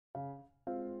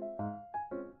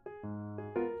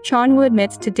Chon-woo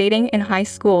admits to dating in high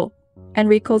school and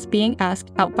recalls being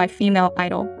asked out by female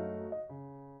idol.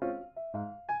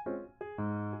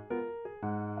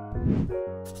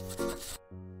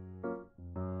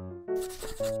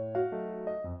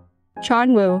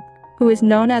 Chon-woo, who is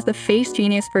known as the face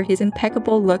genius for his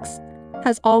impeccable looks,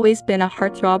 has always been a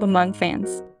heartthrob among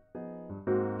fans.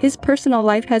 His personal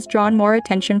life has drawn more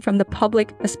attention from the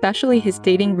public, especially his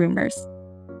dating rumors.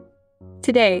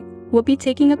 Today, we'll be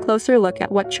taking a closer look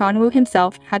at what Chon-woo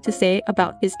himself had to say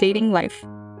about his dating life.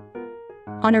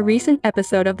 On a recent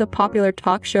episode of the popular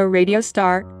talk show Radio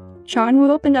Star,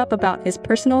 Chon-woo opened up about his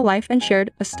personal life and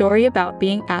shared a story about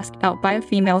being asked out by a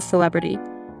female celebrity.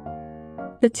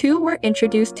 The two were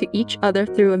introduced to each other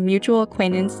through a mutual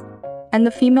acquaintance, and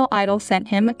the female idol sent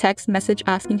him a text message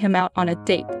asking him out on a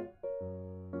date.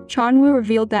 Chon-woo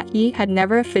revealed that he had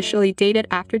never officially dated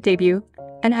after debut,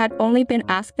 and had only been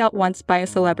asked out once by a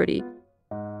celebrity.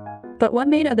 But what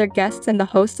made other guests and the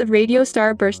hosts of Radio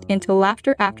Star burst into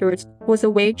laughter afterwards was the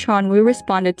way Chon-woo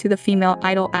responded to the female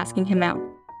idol asking him out.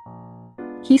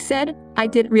 He said, "I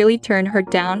didn't really turn her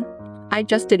down, I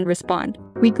just didn't respond.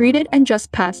 We greeted and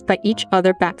just passed by each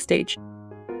other backstage."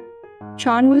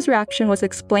 Chon-woo's reaction was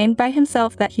explained by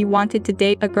himself that he wanted to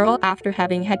date a girl after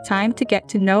having had time to get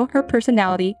to know her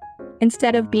personality,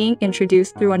 instead of being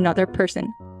introduced through another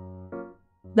person.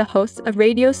 The hosts of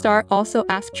Radio Star also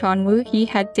asked Chon-woo if he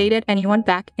had dated anyone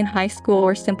back in high school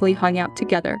or simply hung out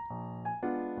together.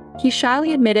 He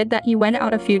shyly admitted that he went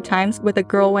out a few times with a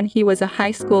girl when he was a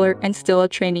high schooler and still a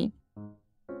trainee.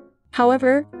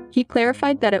 However, he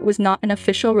clarified that it was not an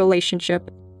official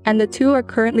relationship, and the two are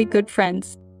currently good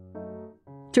friends.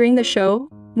 During the show,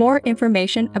 more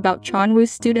information about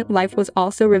Chon-woo's student life was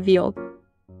also revealed.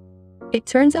 It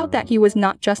turns out that he was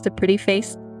not just a pretty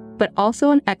face, but also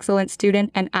an excellent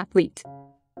student and athlete.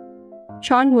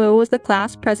 Chon-woo was the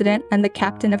class president and the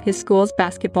captain of his school's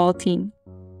basketball team.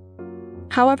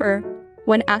 However,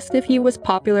 when asked if he was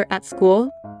popular at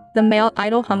school, the male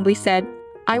idol humbly said,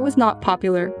 "I was not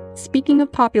popular. Speaking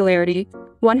of popularity,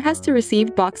 one has to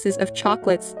receive boxes of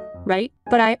chocolates, right?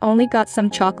 But I only got some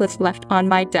chocolates left on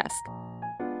my desk."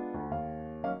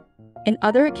 In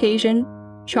other occasion,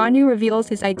 Chon-woo reveals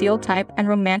his ideal type and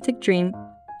romantic dream,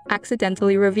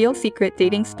 accidentally reveal secret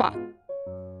dating spot.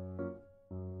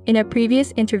 In a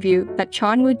previous interview that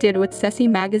Chon-woo did with Ceci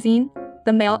magazine,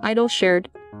 the male idol shared,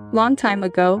 "Long time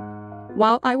ago,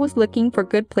 while I was looking for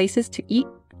good places to eat,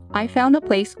 I found a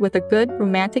place with a good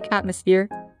romantic atmosphere,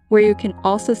 where you can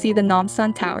also see the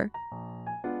Namsan Tower."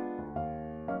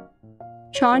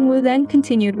 Chon-woo then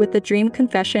continued with the dream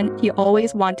confession he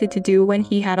always wanted to do when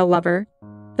he had a lover.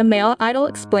 The male idol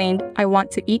explained, "I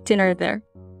want to eat dinner there,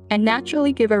 and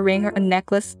naturally give a ring or a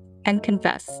necklace, and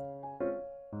confess."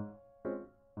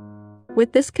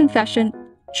 With this confession,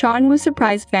 Chon-woo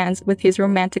surprised fans with his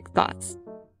romantic thoughts.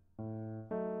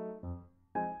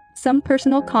 Some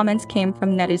personal comments came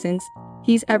from netizens.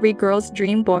 "He's every girl's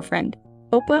dream boyfriend.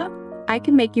 Oppa, I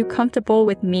can make you comfortable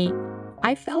with me.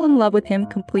 I fell in love with him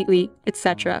completely,"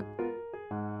 etc.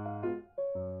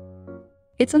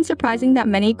 It's unsurprising that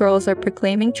many girls are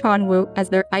proclaiming Chon-woo as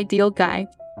their ideal guy,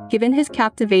 given his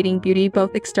captivating beauty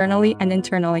both externally and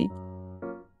internally.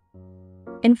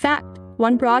 In fact,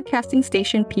 one broadcasting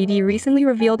station PD recently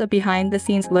revealed a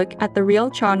behind-the-scenes look at the real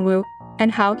Chon-woo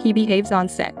and how he behaves on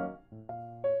set.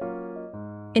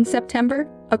 In September,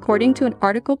 according to an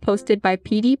article posted by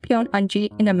PD Pyeon-unji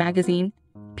in a magazine,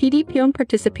 PD Pyeon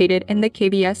participated in the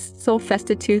KBS Seoul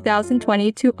Festa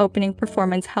 2022 opening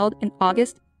performance held in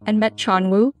August and met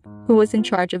Chon-woo, who was in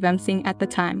charge of emceeing at the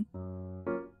time.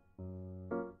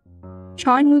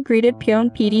 Chon-woo greeted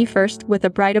Pyeon PD first with a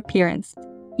bright appearance,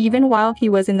 even while he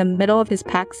was in the middle of his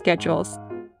packed schedules.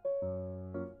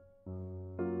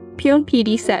 Pyeon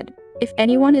PD said, "If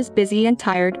anyone is busy and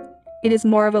tired, it is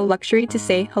more of a luxury to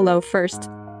say hello first,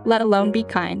 let alone be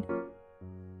kind."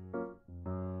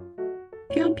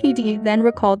 Pyeon PD then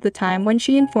recalled the time when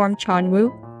she informed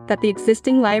Chon-woo that the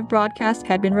existing live broadcast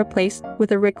had been replaced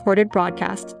with a recorded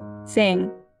broadcast,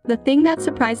 saying, "The thing that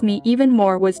surprised me even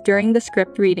more was during the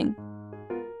script reading."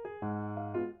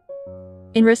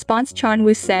 In response,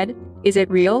 Chon-woo said, "Is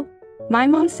it real? My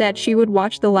mom said she would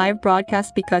watch the live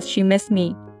broadcast because she missed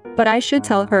me, but I should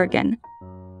tell her again."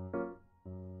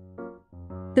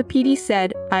 The PD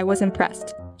said, "I was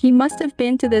impressed. He must have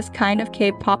been to this kind of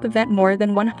K-pop event more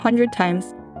than 100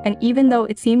 times, and even though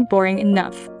it seemed boring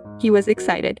enough, he was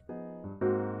excited."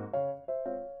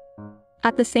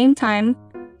 At the same time,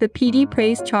 the PD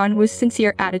praised Chon-woo's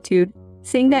sincere attitude,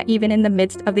 saying that even in the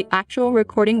midst of the actual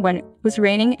recording when it was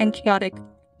raining and chaotic,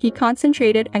 he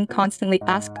concentrated and constantly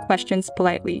asked questions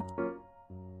politely.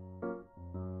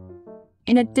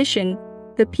 In addition,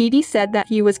 the PD said that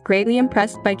he was greatly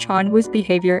impressed by Eun-woo's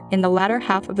behavior in the latter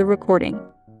half of the recording.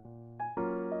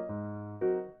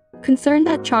 Concerned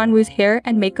that Eun-woo's hair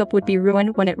and makeup would be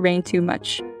ruined when it rained too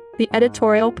much, the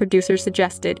editorial producer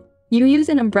suggested, "You use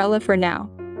an umbrella for now,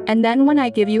 and then when I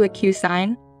give you a cue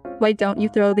sign, why don't you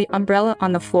throw the umbrella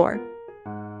on the floor?"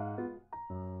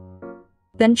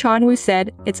 Then Eun-woo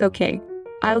said, "It's okay,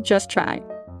 I'll just try,"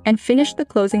 and finished the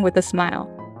closing with a smile,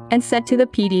 and said to the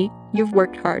PD, "You've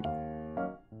worked hard."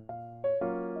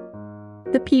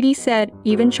 The PD said,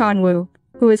 even Eun-woo,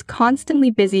 who is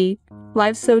constantly busy,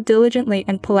 lives so diligently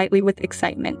and politely with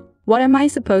excitement. "What am I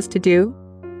supposed to do?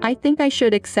 I think I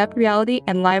should accept reality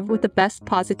and live with the best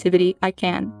positivity I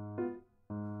can."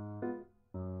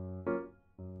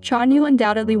 Eun-woo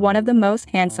undoubtedly one of the most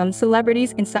handsome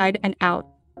celebrities inside and out,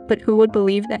 but who would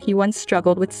believe that he once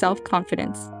struggled with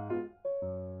self-confidence?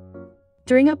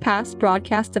 During a past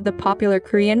broadcast of the popular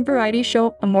Korean variety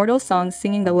show Immortal Songs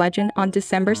Singing the Legend on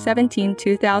December 17,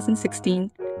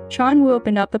 2016, Eun-woo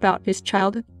opened up about his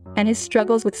childhood and his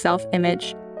struggles with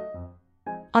self-image.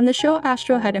 On the show,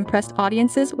 Astro had impressed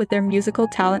audiences with their musical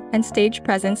talent and stage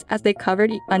presence as they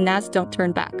covered eun-woo's Don't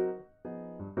Turn Back.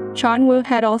 Eun-woo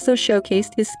had also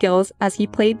showcased his skills as he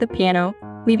played the piano,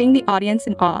 leaving the audience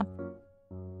in awe.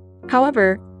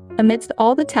 However, amidst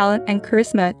all the talent and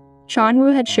charisma,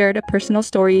 Eun-woo had shared a personal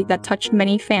story that touched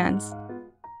many fans.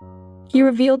 He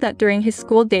revealed that during his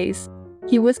school days,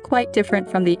 he was quite different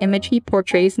from the image he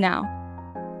portrays now.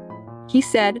 He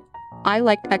said, "I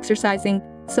liked exercising,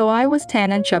 so I was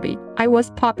tan and chubby. I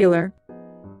was popular."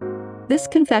 This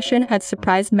confession had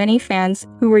surprised many fans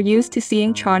who were used to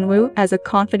seeing Eun-woo as a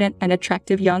confident and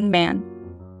attractive young man.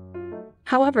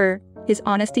 However, his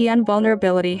honesty and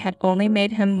vulnerability had only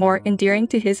made him more endearing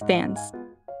to his fans.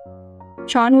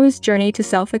 Eun-woo's journey to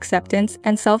self-acceptance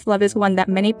and self-love is one that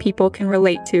many people can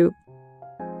relate to.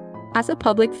 As a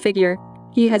public figure,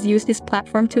 he has used his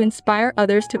platform to inspire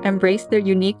others to embrace their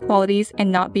unique qualities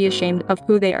and not be ashamed of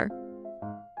who they are.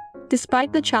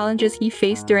 Despite the challenges he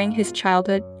faced during his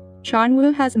childhood,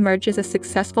 Eun-woo has emerged as a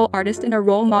successful artist and a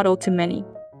role model to many.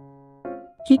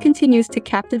 He continues to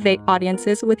captivate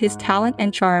audiences with his talent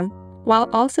and charm, while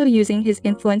also using his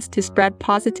influence to spread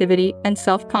positivity and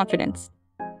self-confidence.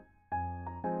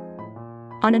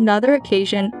 On another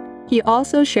occasion, he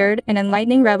also shared an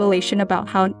enlightening revelation about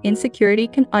how insecurity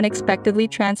can unexpectedly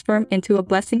transform into a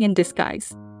blessing in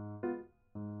disguise.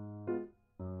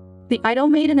 The idol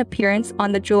made an appearance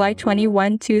on the July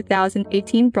 21,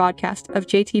 2018 broadcast of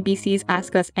JTBC's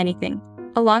Ask Us Anything,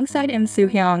 alongside Im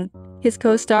Soo-hyung, his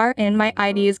co-star in My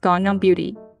ID is Gangnam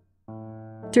Beauty.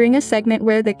 During a segment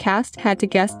where the cast had to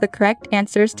guess the correct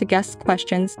answers to guests'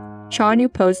 questions, Eun-woo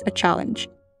posed a challenge.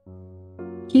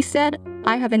 He said,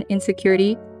 "I have an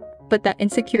insecurity, but that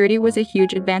insecurity was a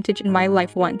huge advantage in my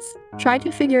life once. Try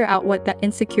to figure out what that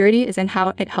insecurity is and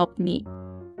how it helped me."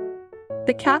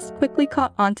 The cast quickly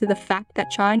caught on to the fact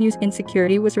that Eun-woo's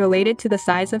insecurity was related to the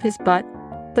size of his butt,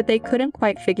 but they couldn't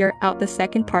quite figure out the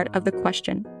second part of the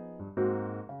question.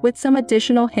 With some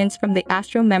additional hints from the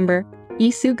Astro member, Lee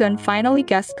Soo-gun finally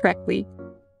guessed correctly.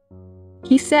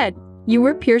 He said, "You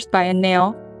were pierced by a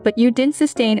nail, but you didn't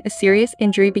sustain a serious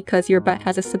injury because your butt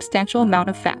has a substantial amount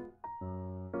of fat."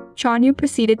 Eun-woo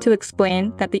proceeded to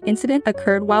explain that the incident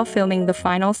occurred while filming the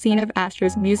final scene of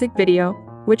Astro's music video,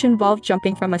 which involved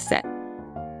jumping from a set.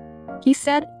 He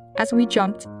said, "As we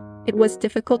jumped, it was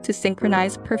difficult to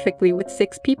synchronize perfectly with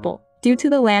 6 people. Due to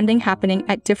the landing happening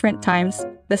at different times,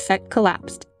 the set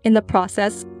collapsed. In the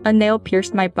process, a nail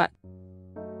pierced my butt."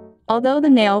 Although the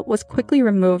nail was quickly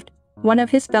removed, one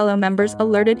of his fellow members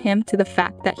alerted him to the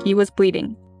fact that he was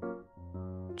bleeding.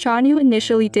 Eun-woo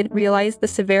initially didn't realize the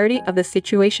severity of the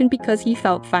situation because he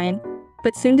felt fine,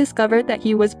 but soon discovered that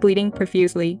he was bleeding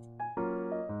profusely.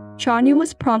 Eun-woo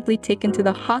was promptly taken to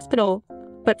the hospital,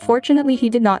 but fortunately he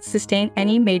did not sustain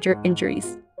any major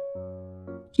injuries.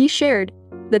 He shared,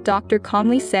 "The doctor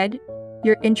calmly said,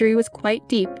 'Your injury was quite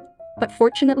deep, but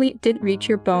fortunately it didn't reach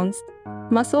your bones,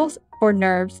 muscles, or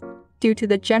nerves, due to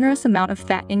the generous amount of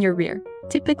fat in your rear.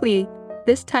 Typically,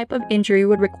 this type of injury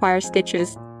would require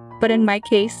stitches, but in my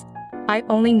case, I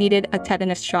only needed a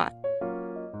tetanus shot.'"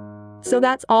 So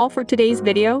that's all for today's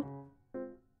video.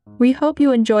 We hope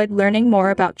you enjoyed learning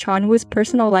more about Eun-woo's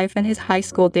personal life and his high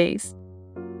school days.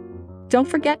 Don't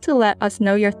forget to let us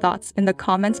know your thoughts in the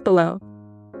comments below.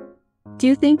 Do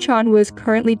you think Eun-woo is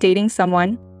currently dating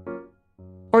someone?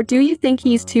 Or do you think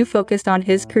he's too focused on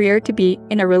his career to be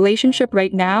in a relationship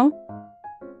right now?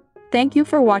 Thank you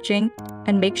for watching,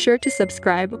 and make sure to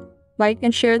subscribe, like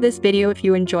and share this video if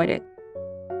you enjoyed it.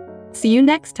 See you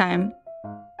next time!